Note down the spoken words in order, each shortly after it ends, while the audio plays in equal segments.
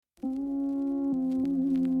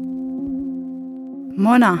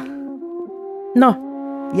Mona, No,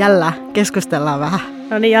 jällä keskustellaan vähän.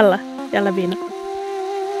 no niin, jällä viina.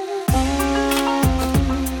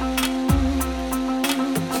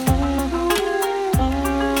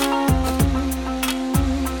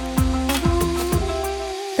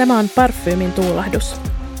 Tämä on Parfyymin tuulahdus.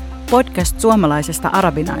 Podcast suomalaisesta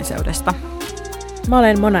arabinaiseudesta. Mä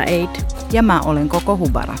olen Mona Eid. Ja mä olen Koko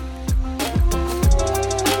Hubara.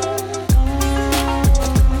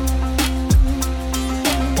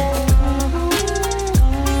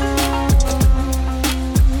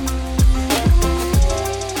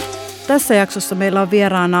 Tässä jaksossa meillä on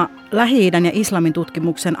vieraana Lähi-idän ja islamin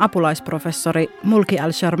tutkimuksen apulaisprofessori Mulki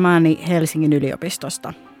Al-Sharmani Helsingin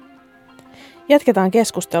yliopistosta. Jatketaan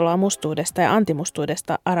keskustelua mustuudesta ja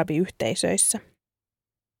antimustuudesta arabiyhteisöissä.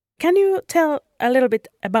 Can you tell a little bit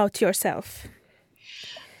about yourself?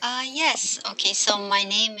 Yes. Okay. So my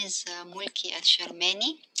name is Mulki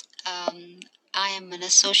Al-Sharmani. I am an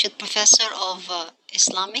associate professor of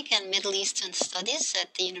Islamic and Middle Eastern Studies at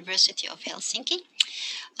the University of Helsinki.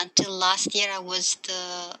 Until last year, I was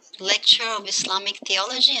the lecturer of Islamic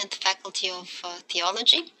theology at the Faculty of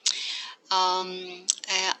Theology.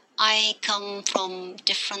 I come from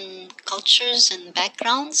different cultures and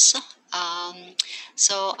backgrounds.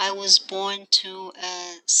 So I was born to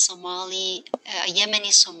a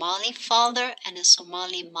Yemeni Somali father and a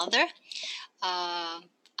Somali mother.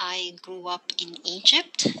 I grew up in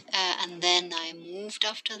Egypt, and then I moved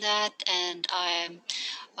after that, and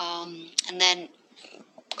then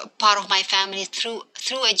part of my family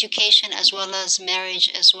through education as well as marriage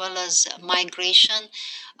as well as migration.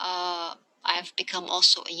 I've become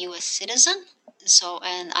also a U.S. citizen. So,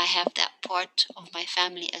 and I have that part of my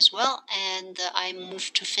family as well. And I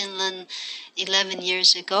moved to Finland 11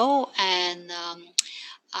 years ago, and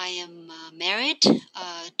I am married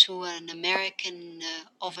to an American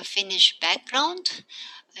of a Finnish background,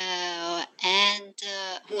 and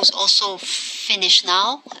who's also Finnish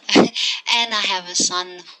now. And I have a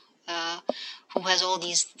son who has all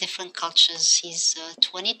these different cultures. He's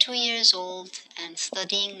 22 years old and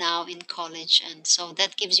studying now in college. And so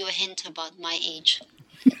that gives you a hint about my age.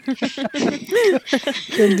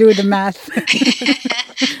 Can do the math.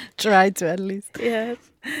 Try to at least. Yes.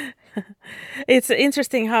 It's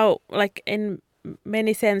interesting how, like, in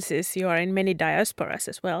many senses, you are in many diasporas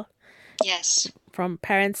as well. Yes. From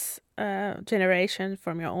parents' generation,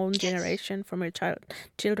 from your own Yes. generation, from your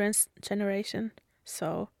children's generation.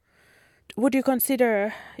 So, would you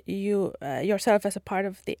consider yourself as a part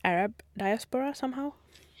of the Arab diaspora somehow?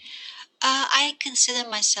 I consider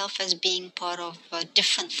myself as being part of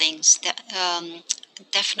different things.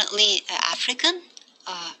 Definitely African.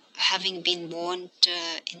 Having been born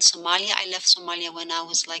in Somalia, I left Somalia when I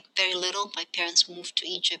was like very little. My parents moved to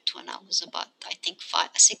Egypt when I was about, I think,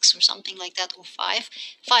 6 or something like that, or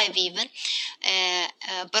five even.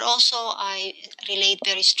 But also I relate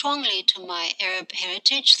very strongly to my Arab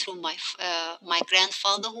heritage through my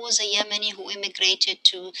grandfather, who was a Yemeni who immigrated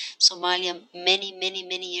to Somalia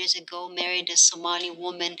many years ago, married a Somali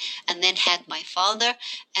woman, and then had my father,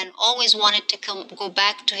 and always wanted to go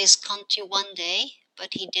back to his country one day.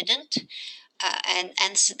 But he didn't,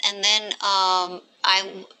 and then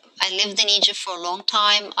I lived in Egypt for a long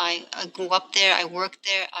time. I grew up there. I worked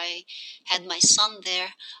there. I had my son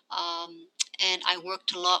there, and I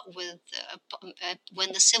worked a lot with.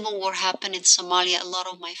 When the civil war happened in Somalia, a lot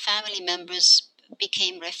of my family members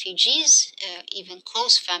became refugees, even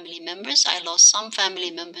close family members. I lost some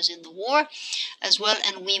family members in the war as well,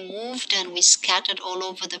 and we moved and we scattered all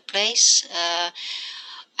over the place.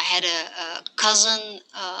 I had a cousin,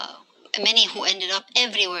 many who ended up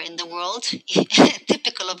everywhere in the world,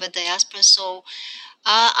 typical of a diaspora. So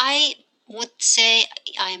I would say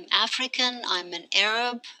I'm African, I'm an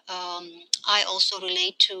Arab. I also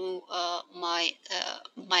relate to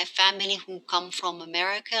my family who come from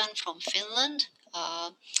America and from Finland.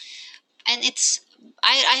 And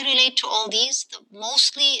I relate to all these.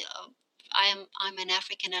 Mostly I'm an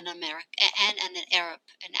African and American and an Arab,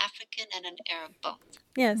 an African and an Arab both.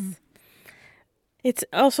 Yes. It's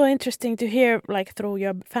also interesting to hear, like, through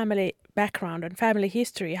your family background and family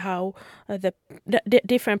history, how the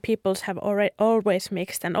different peoples have always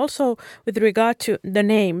mixed, and also with regard to the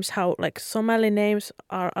names, how, like, Somali names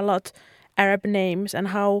are a lot Arab names, and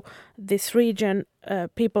how this region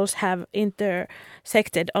peoples have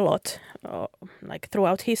intersected a lot, like,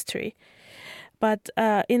 throughout history. But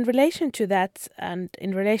in relation to that, and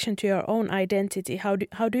in relation to your own identity,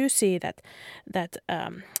 how do you see that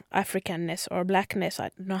Africanness or blackness, I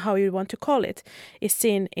don't know how you want to call it, is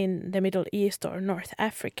seen in the Middle East or North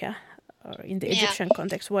Africa, or in the Egyptian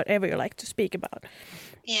context, whatever you like to speak about?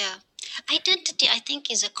 Yeah. Identity, I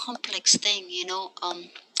think, is a complex thing,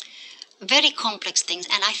 very complex things.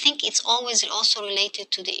 And I think it's always also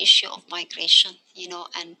related to the issue of migration,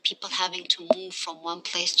 and people having to move from one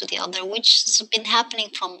place to the other, which has been happening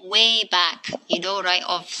from way back, right,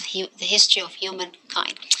 of the history of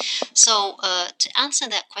humankind. So to answer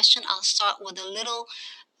that question, I'll start with a little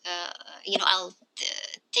I'll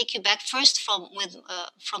take you back first from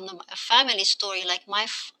the family story. Like my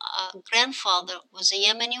grandfather was a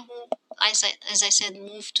Yemeni who, as I said,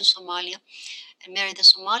 moved to Somalia and married a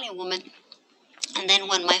Somali woman. And then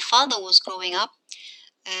when my father was growing up,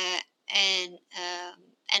 uh,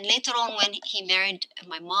 and later on when he married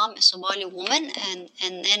my mom, a Somali woman, and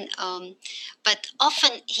then but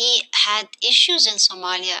often he had issues in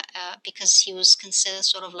Somalia because he was considered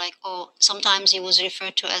sort of like, sometimes he was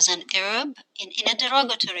referred to as an Arab in a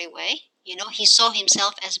derogatory way. He saw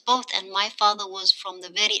himself as both, and my father was from the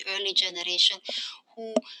very early generation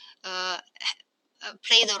who uh,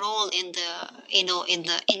 played a role in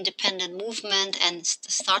the independent movement and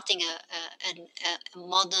starting a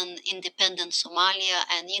modern independent Somalia.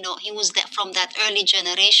 And he was from that early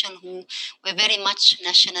generation who were very much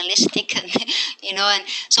nationalistic, and and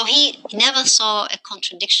so he never saw a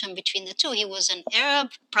contradiction between the two. He was an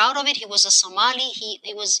Arab, proud of it. He was a Somali.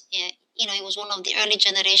 He was. He was one of the early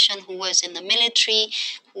generation who was in the military,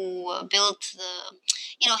 who built the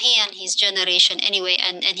he and his generation anyway,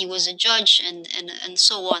 and he was a judge, and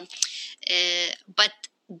so on. But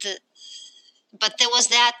the but there was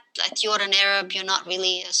that, like, you're an Arab, you're not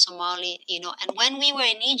really a Somali. And when we were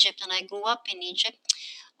in Egypt, and I grew up in Egypt,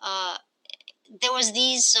 uh, there was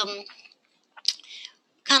these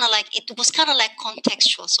it was kind of like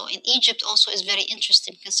contextual. So in Egypt also is very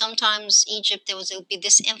interesting, because sometimes Egypt will be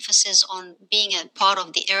this emphasis on being a part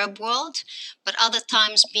of the Arab world, but other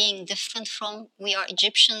times being different from, we are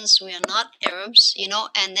Egyptians, we are not Arabs,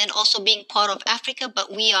 and then also being part of Africa,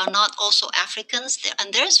 but we are not also Africans.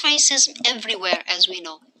 And there's racism everywhere, as we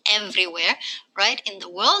know, everywhere, right, in the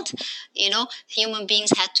world. Human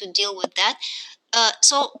beings had to deal with that.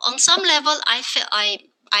 So on some level,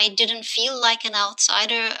 I didn't feel like an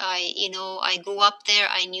outsider. I grew up there.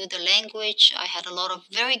 I knew the language. I had a lot of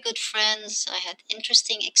very good friends. I had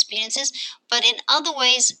interesting experiences. But in other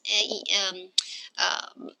ways,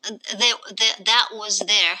 that was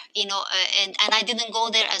there, and I didn't go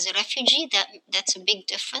there as a refugee. That's a big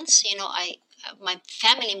difference. My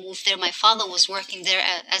family moved there. My father was working there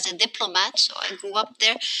as a diplomat, so I grew up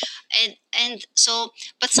there, and so.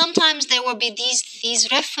 But sometimes there will be these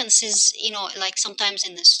references, like sometimes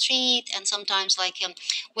in the street, and sometimes like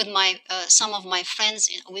with my some of my friends,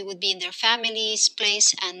 we would be in their family's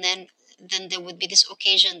place, and then there would be this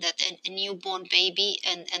occasion that a newborn baby,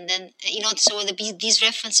 and then so there would be these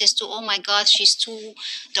references to, oh my God, she's too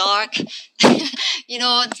dark,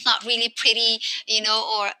 it's not really pretty,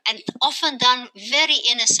 and often done very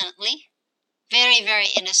innocently, very, very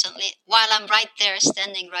innocently, while I'm right there,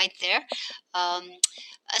 standing right there. Um,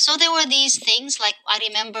 so there were these things. Like, I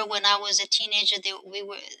remember when I was a teenager,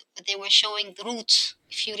 they were showing the Roots.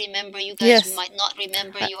 If you remember, you guys Yes. might not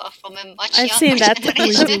remember. You are from a much I've younger seen that.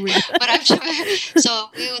 generation, but I'm sure. So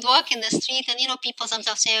we would walk in the street, and people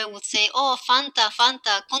sometimes would say, "Oh, Fanta,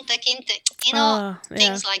 Fanta, Kunta Kinte,"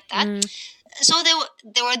 things like that. So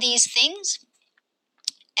there were these things.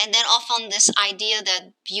 And then often this idea that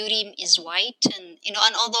beauty is white, and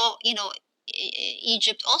although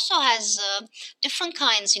Egypt also has different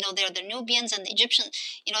kinds. There are the Nubians and the Egyptians.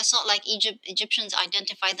 It's not like Egyptians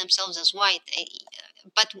identify themselves as white.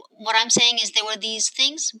 But what I'm saying is there were these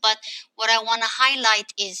things. But what I want to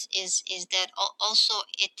highlight is that also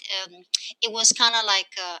it was kind of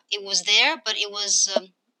like it was there, but it was.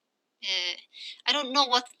 I don't know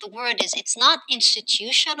what the word is. It's not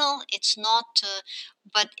institutional. It's not,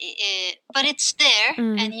 but it's there,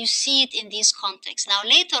 and you see it in these contexts. Now,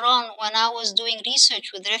 later on, when I was doing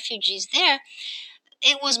research with refugees there,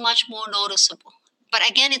 it was much more noticeable. But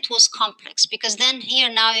again, it was complex, because then here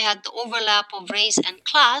now you had the overlap of race and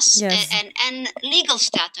class. Yes. and legal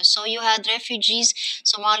status. So you had refugees,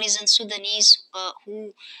 Somalis and Sudanese,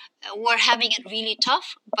 who were having it really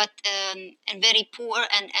tough, but and very poor,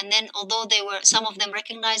 and then although they were, some of them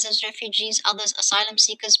recognized as refugees, others asylum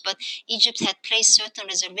seekers, but Egypt had placed certain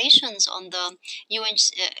reservations on the UN.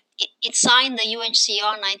 It signed the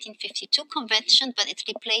UNHCR 1952 convention, but it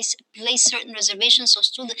placed certain reservations. So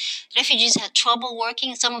student refugees had trouble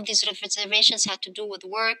working. Some of these reservations had to do with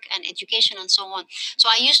work and education and so on. So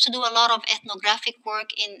I used to do a lot of ethnographic work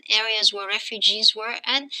in areas where refugees were,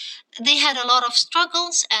 and they had a lot lot of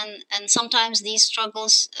struggles, and sometimes these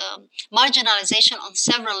struggles, marginalization on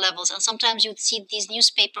several levels. And sometimes you'd see these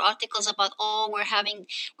newspaper articles about,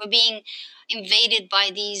 we're being invaded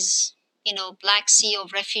by these, Black Sea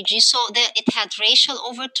of refugees. So it had racial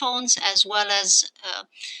overtones as well as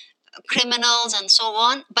criminals and so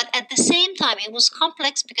on. But at the same time, it was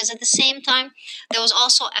complex, because at the same time, there was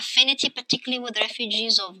also affinity, particularly with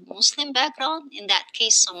refugees of Muslim background, in that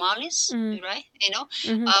case, Somalis, right?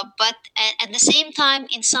 But at the same time,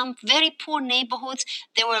 in some very poor neighborhoods,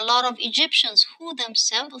 there were a lot of Egyptians who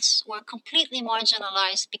themselves were completely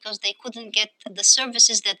marginalized because they couldn't get the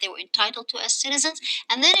services that they were entitled to as citizens.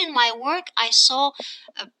 And then in my work, I saw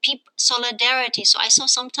solidarity. So I saw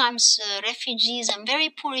sometimes refugees and very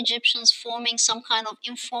poor Egyptians forming some kind of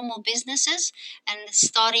informal businesses and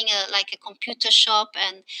starting like a computer shop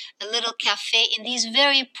and a little cafe in these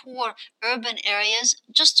very poor urban areas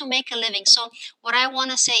just to make a living. So what I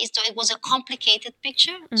want to say is that it was a complicated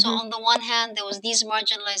picture. Mm-hmm. So on the one hand, there was these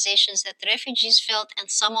marginalizations that the refugees felt,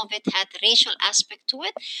 and some of it had racial aspect to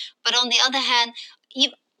it. But on the other hand,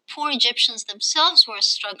 poor Egyptians themselves were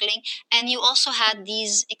struggling, and you also had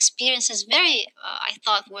these experiences I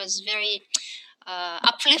thought was very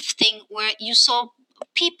uplifting, where you saw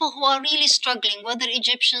people who are really struggling, whether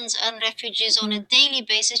Egyptians and refugees, on a daily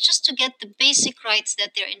basis, just to get the basic rights that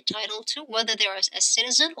they're entitled to, whether they're as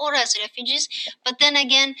citizens or as refugees. But then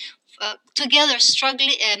again, together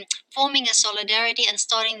struggling, forming a solidarity and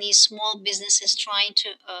starting these small businesses, trying to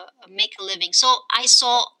make a living. So I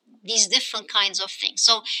saw these different kinds of things.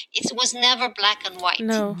 So it was never black and white.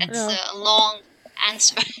 That's a long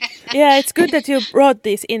answer. Yeah, it's good that you brought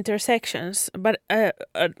these intersections, but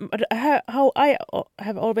how I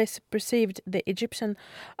have always perceived the Egyptian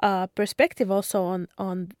perspective also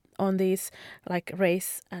on these like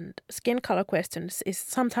race and skin color questions is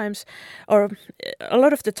sometimes, or a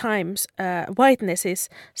lot of the times, whiteness is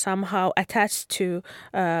somehow attached to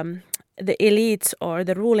the elites or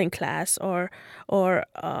the ruling class or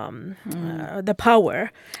the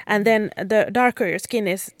power, and then the darker your skin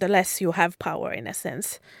is, the less you have power in a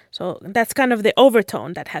sense. So that's kind of the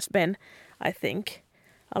overtone that has been, I think,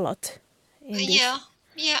 a lot in this.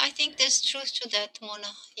 Yeah, I think there's truth to that,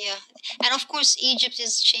 Mona. Yeah. And of course, Egypt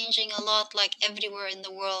is changing a lot, like everywhere in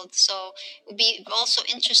the world. So it would be also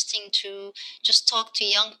interesting to just talk to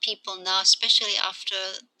young people now, especially after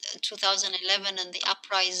 2011 and the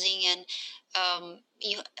uprising. And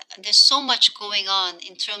there's so much going on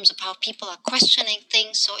in terms of how people are questioning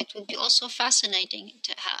things. So it would be also fascinating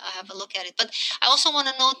to have a look at it. But I also want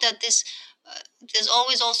to note that there's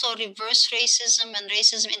always also reverse racism and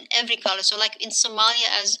racism in every color. So like in Somalia,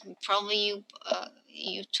 as probably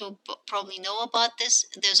you two probably know about this,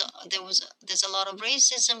 there's a lot of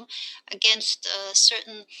racism against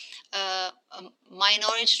certain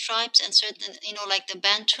minority tribes and certain, like the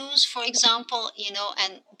Bantus, for example,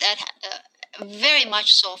 and that very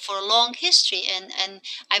much so for a long history. And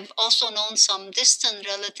I've also known some distant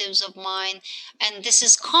relatives of mine, and this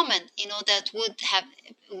is common, that would have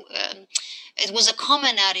it was a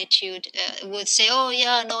common attitude, would say, oh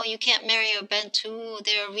yeah, no, you can't marry a Bantu,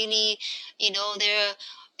 they're really, they're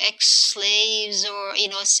ex-slaves, or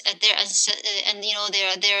their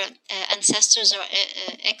ancestors are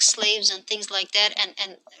ex-slaves and things like that,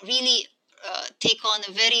 and really take on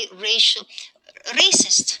a very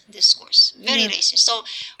racist discourse, very racist. So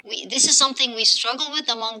this is something we struggle with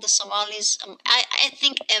among the Somalis. I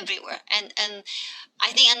think everywhere, and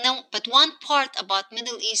I think, but one part about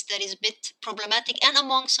Middle East that is a bit problematic, and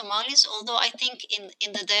among Somalis, although I think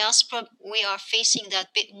in the diaspora we are facing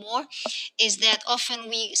that bit more, is that often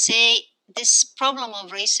we say this problem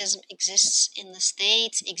of racism exists in the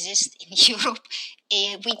States, exists in Europe.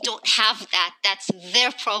 We don't have that. That's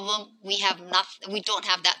their problem. We don't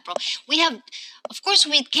have that problem. We have, of course,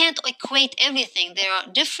 we can't equate everything. They are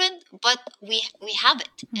different, but we have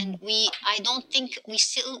it. And I don't think we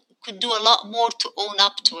still could do a lot more to own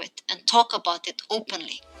up to it and talk about it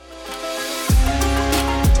openly.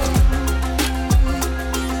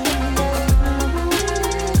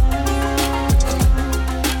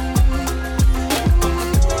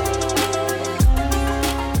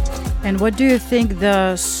 And what do you think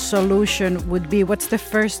the solution would be? What's the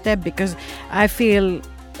first step? Because I feel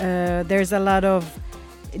there's a lot of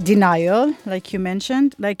denial, like you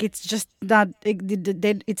mentioned. Like it's just not,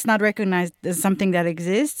 it's not recognized as something that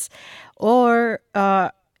exists. Or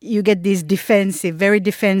you get these very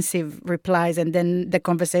defensive replies, and then the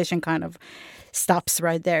conversation kind of stops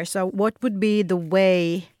right there. So what would be the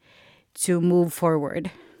way to move forward?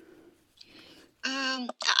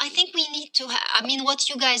 I think we need I mean, what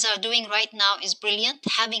you guys are doing right now is brilliant.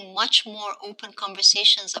 Having much more open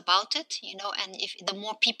conversations about it, and if the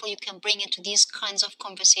more people you can bring into these kinds of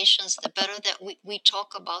conversations, the better that we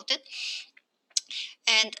talk about it.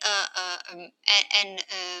 And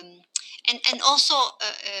and also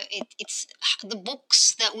it's the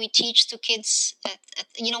books that we teach to kids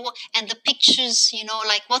and the pictures,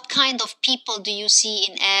 like what kind of people do you see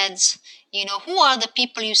in ads, who are the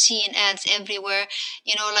people you see in ads everywhere,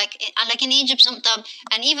 like in Egypt sometimes.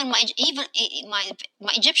 And even my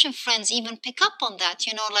Egyptian friends even pick up on that,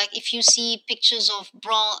 like if you see pictures of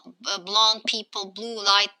blonde people, blue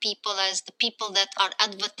light people as the people that are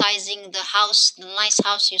advertising the nice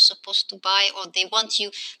house you're supposed to buy, or they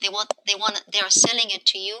are selling it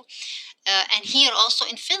to you. And here also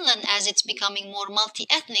in Finland, as it's becoming more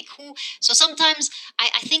multi-ethnic, so sometimes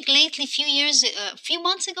I think lately, few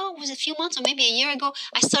months ago, was it a few months or maybe a year ago,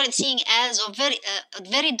 I started seeing ads of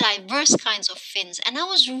very diverse kinds of Finns, and I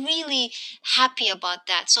was really happy about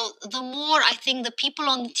that. So the more I think the people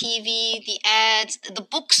on the TV, the ads, the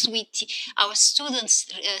books our students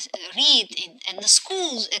read and the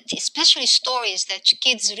schools, especially stories that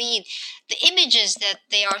kids read, the images that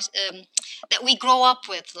they are that we grow up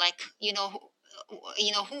with, like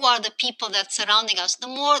who are the people that surrounding us, the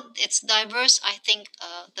more it's diverse, I think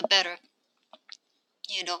the better.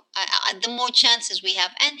 The more chances we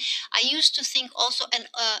have. And I used to think also, and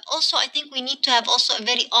also I think we need to have also a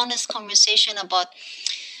very honest conversation about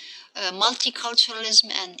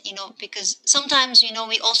multiculturalism, and because sometimes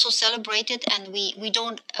we also celebrate it, and we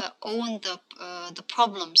don't own the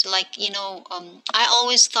problems, like I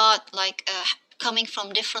always thought, like coming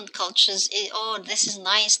from different cultures, oh, this is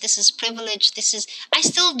nice, this is privilege, I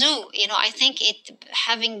still do. I think it,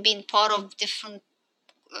 having been part of different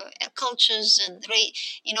cultures and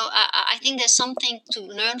I think there's something to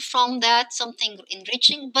learn from that, something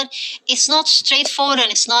enriching, but it's not straightforward and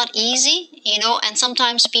it's not easy, and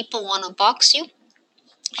sometimes people want to box you,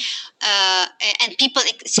 and people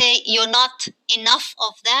say you're not enough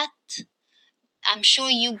of that. I'm sure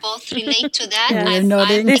you both relate to that. Yeah.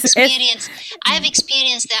 I've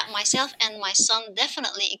experienced that myself, and my son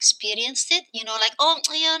definitely experienced it. Like, oh,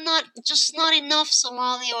 you're not enough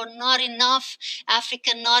Somali, or not enough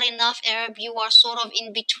African, not enough Arab. You are sort of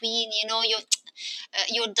in between.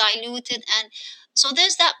 You're diluted, and so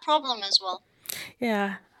there's that problem as well.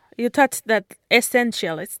 Yeah, you touched that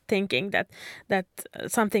essentialist thinking that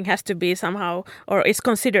something has to be somehow, or is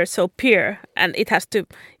considered so pure, and you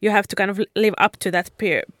have to kind of live up to that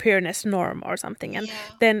pureness norm or something, and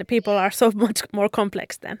then people are so much more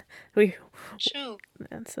complex than we. True.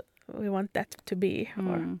 And so we want that to be,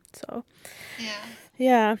 or so. Yeah.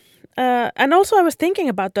 Yeah. And also I was thinking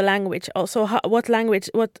about the language also,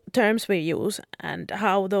 what terms we use, and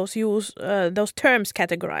how those terms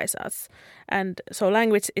categorize us. And so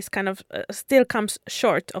language is kind of still comes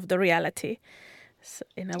short of the reality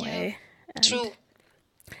in a way. And, true.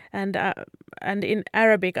 And in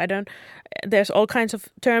Arabic, there's all kinds of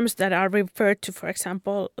terms that are referred to, for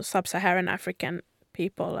example, sub-Saharan African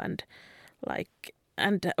people, and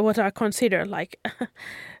what are considered like,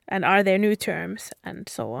 and are there new terms, and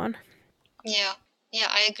so on. Yeah,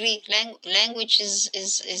 I agree. Language is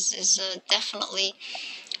definitely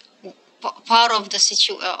part of the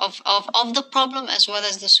of the problem as well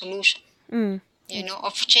as the solution.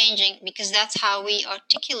 Of changing, because that's how we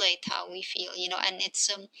articulate how we feel. And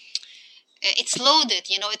it's loaded.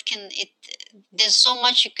 There's so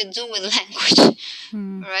much you could do with language,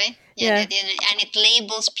 right? Yeah. And it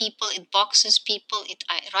labels people, it boxes people,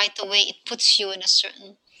 right away it puts you in a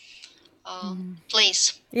certain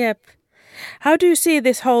place. Yep. How do you see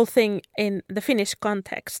this whole thing in the Finnish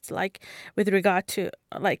context, like with regard to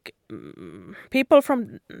like people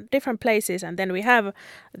from different places, and then we have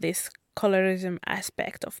this colorism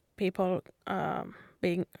aspect of people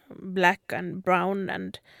being black and brown,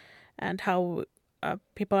 and how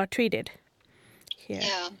people are treated here?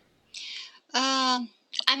 Yeah.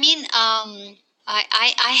 I mean,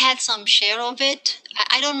 I had some share of it.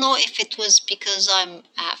 I don't know if it was because I'm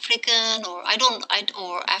African, or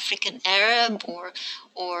or African Arab,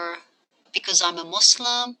 or because I'm a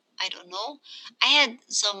Muslim. I don't know. I had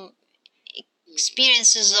some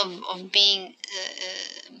experiences of being,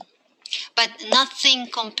 but nothing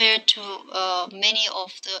compared to many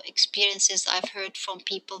of the experiences I've heard from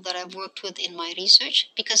people that I've worked with in my research.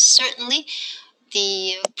 Because certainly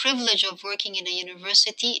the privilege of working in a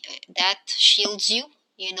university, that shields you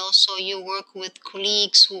So you work with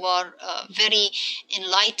colleagues who are very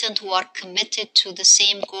enlightened, who are committed to the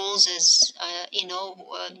same goals as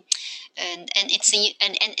and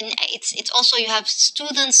it's also, you have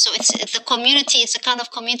students, so it's a community. It's a kind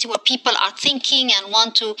of community where people are thinking and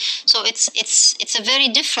want to. So it's a very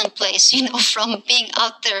different place, from being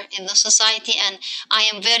out there in the society, and I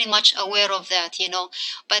am very much aware of that.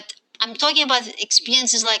 But I'm talking about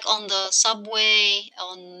experiences like on the subway,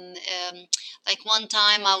 like one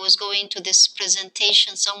time I was going to this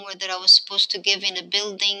presentation somewhere that I was supposed to give in a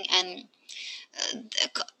building, and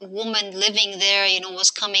the woman living there, was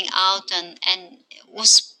coming out and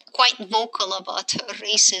was quite vocal about her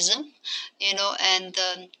racism, and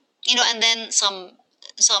then some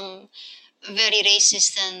very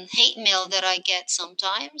racist and hate mail that I get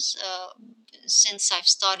sometimes, since I've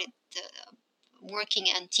started working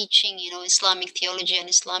and teaching, Islamic theology and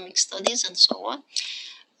Islamic studies and so on.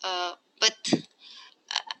 But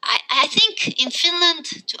I think in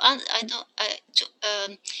Finland,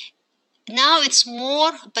 now it's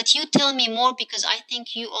more, but you tell me more, because I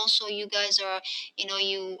think you guys are,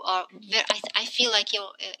 you are very, I feel like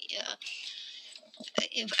you're,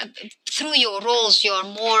 through your roles, you're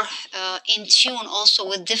more in tune also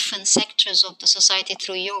with different sectors of the society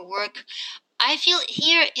through your work. I feel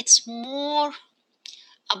here it's more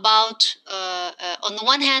about, on the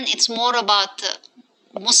one hand, it's more about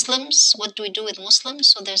Muslims. What do we do with Muslims?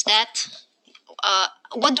 So there's that.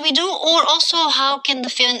 What do we do, or also how can the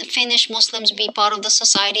Finnish Muslims be part of the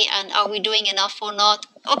society, and are we doing enough or not?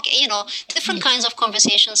 Okay, different kinds of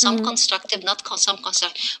conversations, some constructive, not some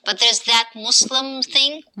constructive, but there's that Muslim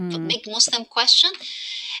thing, the big Muslim question.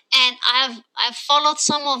 And I've followed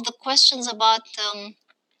some of the questions about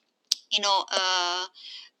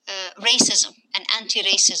racism and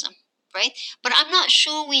anti-racism, right? But I'm not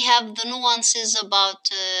sure we have the nuances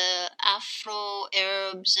about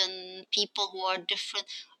Afro-Arabs and people who are different.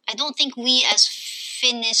 I don't think we as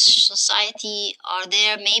Finnish society are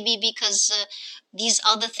there, maybe because these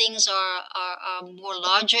other things are more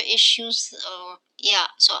larger issues, or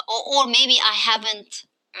so, or maybe I haven't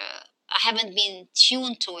been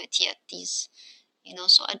tuned to it yet,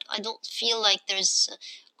 so I don't feel like there's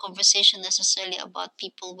conversation necessarily about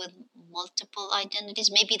people with multiple identities.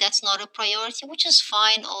 Maybe that's not a priority, which is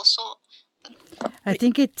fine also. I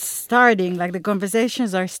think it's starting, like the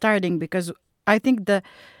conversations are starting, because I think the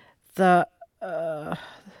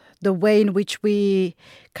way in which we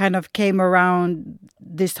kind of came around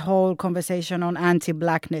this whole conversation on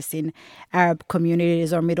anti-blackness in Arab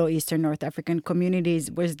communities or Middle Eastern, North African communities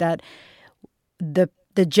was that the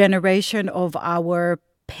generation of our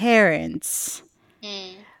parents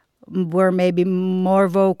were maybe more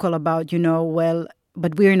vocal about,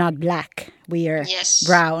 but we're not black, we are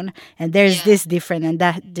brown, and there's this difference and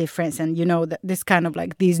that difference, and this kind of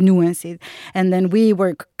like these nuances. And then we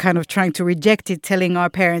were kind of trying to reject it, telling our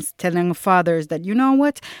parents, telling our fathers that,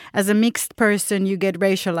 what, as a mixed person you get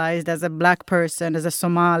racialized, as a black person, as a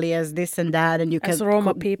Somali, as this and that, and you can as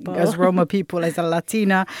Roma people, as a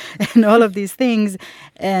Latina, and all of these things.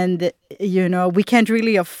 And we can't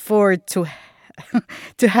really afford to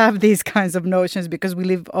have these kinds of notions, because we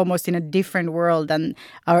live almost in a different world than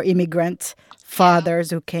our immigrant fathers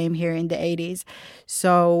who came here in the 80s.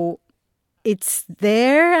 So it's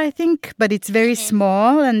there, I think, but it's very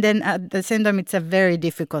small. And then at the same time, it's a very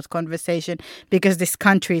difficult conversation, because this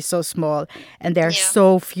country is so small and there are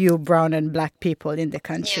so few brown and black people in the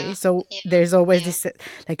country. So there's always this,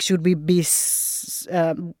 like, should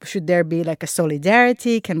there be like a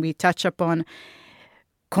solidarity? Can we touch upon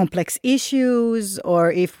complex issues, or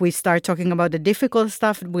if we start talking about the difficult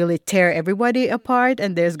stuff, will it tear everybody apart,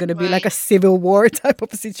 and there's going to be like a civil war type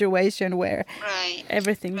of situation where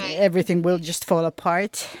everything will just fall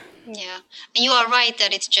apart? Yeah, you are right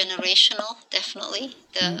that it's generational, definitely,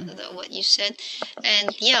 the what you said,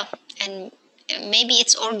 and and maybe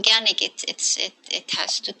it's organic. It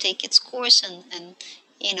has to take its course, and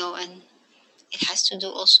it has to do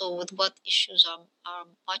also with what issues are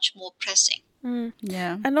much more pressing.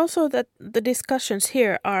 And also that the discussions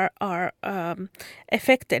here are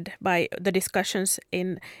affected by the discussions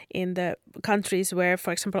in the countries where,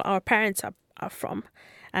 for example, our parents are from,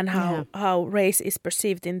 and how race is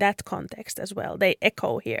perceived in that context as well. They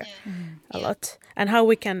echo here a lot, and how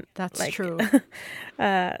we can true.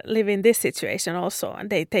 Live in this situation also,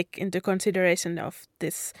 and they take into consideration of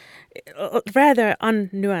this rather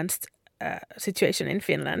unnuanced situation in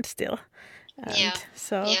Finland still. But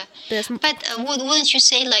wouldn't you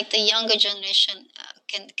say like the younger generation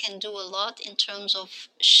can do a lot in terms of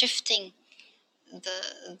shifting the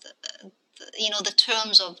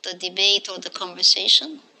terms of the debate or the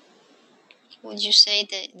conversation? would you say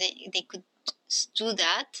that they could do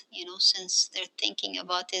that, since their thinking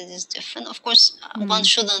about it is different? Of course, one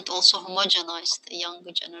shouldn't also homogenize the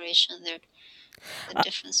younger generation. The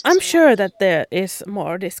differences I'm are sure large. that there is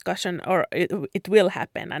more discussion, or it will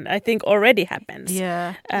happen, and I think already happens.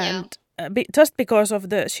 Yeah. And just because of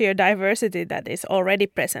the sheer diversity that is already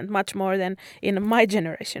present, much more than in my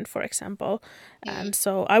generation, for example. And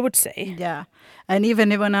so I would say, Yeah. And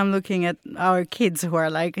even when I'm looking at our kids who are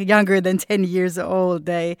like younger than 10 years old,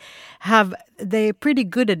 they're pretty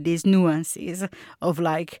good at these nuances of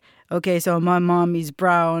like, okay, so my mom is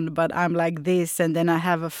brown, but I'm like this. And then I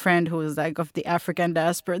have a friend who is like of the African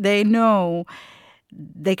diaspora. They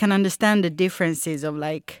can understand the differences of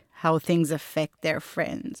like how things affect their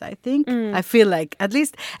friends, I think. I feel like, at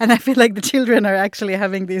least, and I feel like the children are actually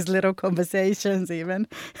having these little conversations even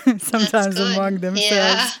That's sometimes good. among Yeah.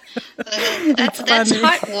 themselves. That's It's funny.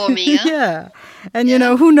 heartwarming, huh? Yeah. And,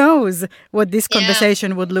 Yeah. who knows what this Yeah.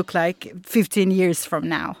 conversation would look like 15 years from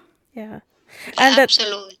now. yeah, and that.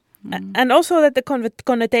 Absolutely. And also that the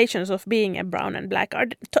connotations of being a brown and black are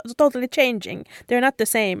totally changing. They're not the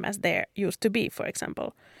same as they used to be, for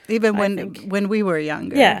example. Even I think. when we were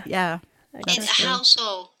younger. Yeah. Yeah. And how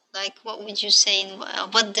so? Like, what would you say?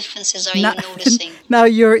 What differences are Now, you noticing? now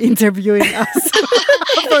you're interviewing us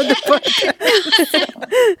for the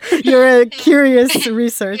podcast. You're a curious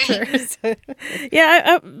researcher.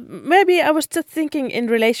 Yeah, maybe I was just thinking in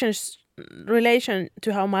relation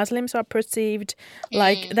to how Muslims are perceived,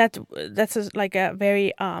 like that's like a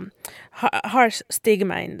very harsh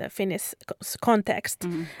stigma in the Finnish context,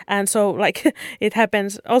 and so like it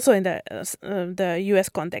happens also in the U.S.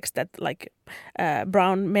 context that like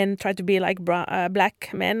brown men try to be like black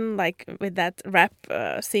men, like with that rap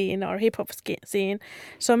scene or hip hop scene.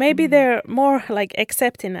 So maybe they're more like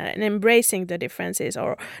accepting and embracing the differences,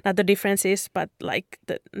 or not the differences, but like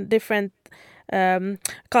the different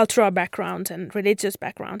cultural backgrounds and religious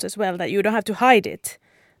backgrounds as well, that you don't have to hide it.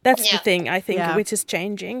 That's the Yeah. thing, I think, Yeah. which is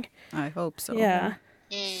changing. I hope so. Yeah.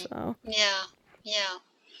 Mm. So Yeah. Yeah.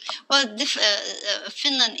 Well,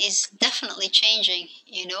 Finland is definitely changing,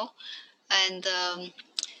 and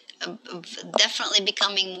definitely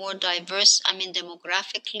becoming more diverse. I mean,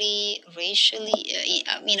 demographically, racially,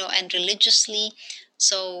 and religiously.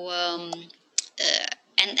 So,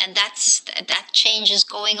 and that change is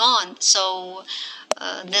going on. So,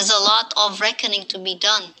 there's a lot of reckoning to be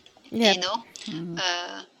done. Yep.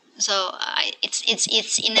 So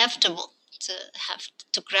it's inevitable to have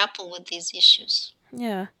to grapple with these issues,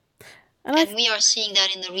 yeah. and we are seeing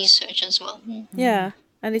that in the research as well. Yeah.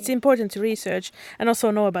 And it's important to research and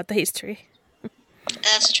also know about the history.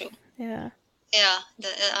 That's true. Yeah. Yeah,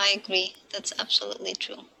 I agree. That's absolutely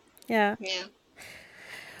true. Yeah. Yeah.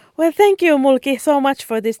 Well, thank you, Mulki, so much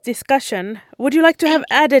for this discussion. Would you like to have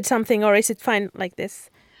added something, or is it fine like this?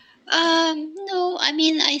 No, I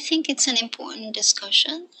mean, I think it's an important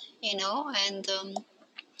discussion, and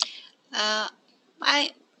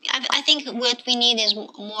I think what we need is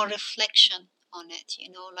more reflection on it,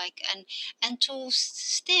 like and to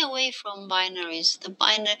stay away from binaries. The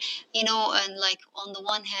binary, and like on the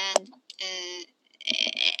one hand,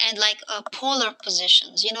 and like polar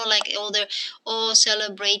positions, like all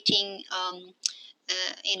celebrating.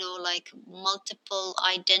 Like multiple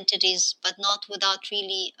identities, but not without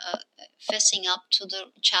really fessing up to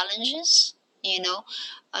the challenges,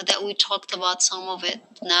 that we talked about some of it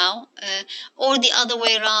now, or the other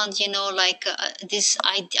way around, like this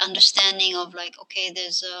understanding of like, okay,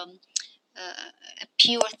 there's a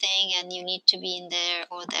pure thing and you need to be in there,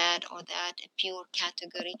 or that, a pure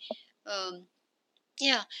category.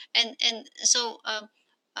 Yeah, and so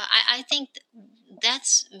I think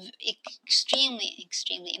that's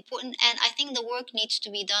extremely important, and I think the work needs to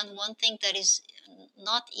be done. One thing that is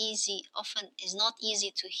not easy, often is not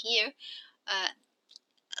easy to hear.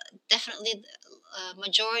 Definitely,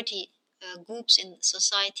 majority groups in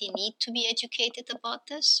society need to be educated about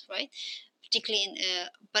this, right? Particularly in,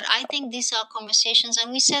 but I think these are conversations,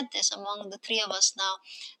 and we said this among the three of us now.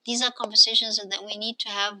 These are conversations that we need to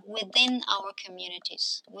have within our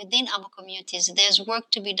communities. Within our communities, there's work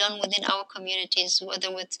to be done within our communities, whether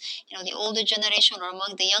with the older generation or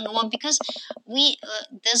among the younger one, because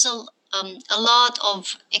there's a lot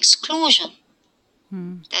of exclusion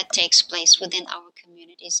that takes place within our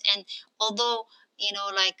communities, and although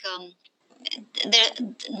like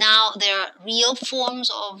there are real forms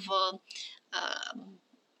of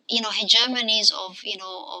hegemonies of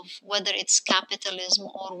whether it's capitalism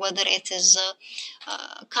or whether it is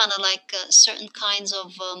kind of like certain kinds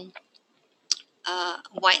of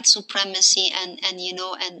white supremacy and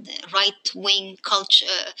right-wing culture,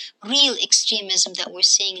 real extremism that we're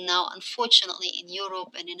seeing now, unfortunately, in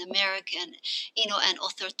Europe and in America, and and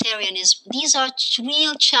authoritarianism. These are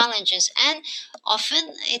real challenges, and often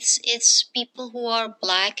it's people who are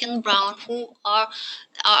black and brown who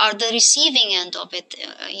are the receiving end of it.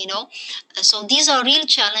 So these are real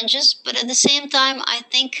challenges, but at the same time, I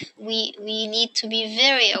think we need to be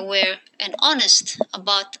very aware and honest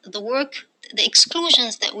about the work, the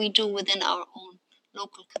exclusions that we do within our own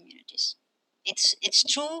local communities. It's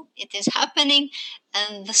true, it is happening,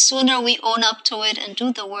 and the sooner we own up to it and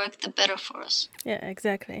do the work, the better for us. Yeah,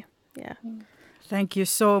 exactly. Yeah. Thank you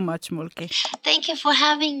so much, Mulki. Thank you for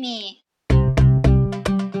having me.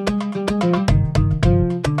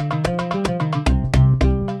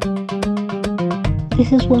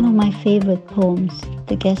 This is one of my favorite poems,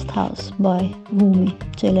 The Guest House by Rumi,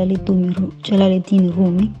 Jalaluddin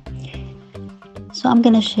Rumi. So I'm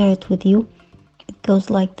going to share it with you. It goes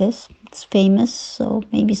like this. It's famous, so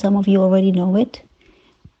maybe some of you already know it.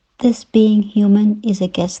 This being human is a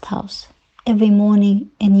guest house. Every morning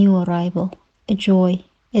a new arrival, a joy,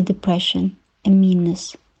 a depression, a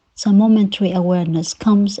meanness. Some momentary awareness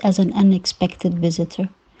comes as an unexpected visitor.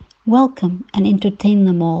 Welcome and entertain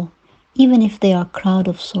them all, even if they are a crowd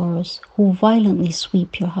of sorrows who violently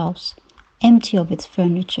sweep your house. Empty of its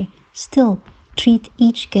furniture, still treat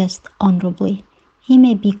each guest honorably. He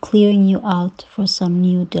may be clearing you out for some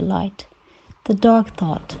new delight. The dark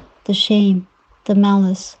thought, the shame, the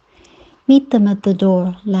malice. Meet them at the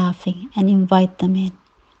door, laughing, and invite them in.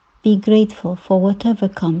 Be grateful for whatever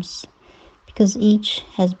comes, because each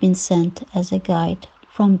has been sent as a guide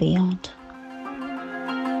from beyond.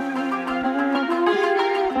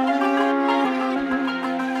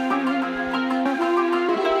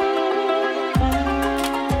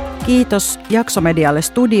 Kiitos Jaksomedialle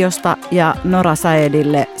studiosta ja Nora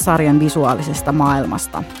Saedille sarjan visuaalisesta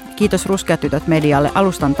maailmasta. Kiitos Ruskeat tytöt medialle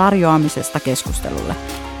alustan tarjoamisesta keskustelulle.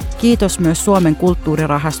 Kiitos myös Suomen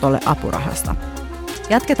kulttuurirahastolle apurahasta.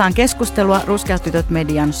 Jatketaan keskustelua Ruskeat tytöt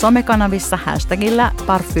median somekanavissa hashtagillä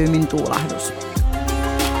parfyymin tuulahdus.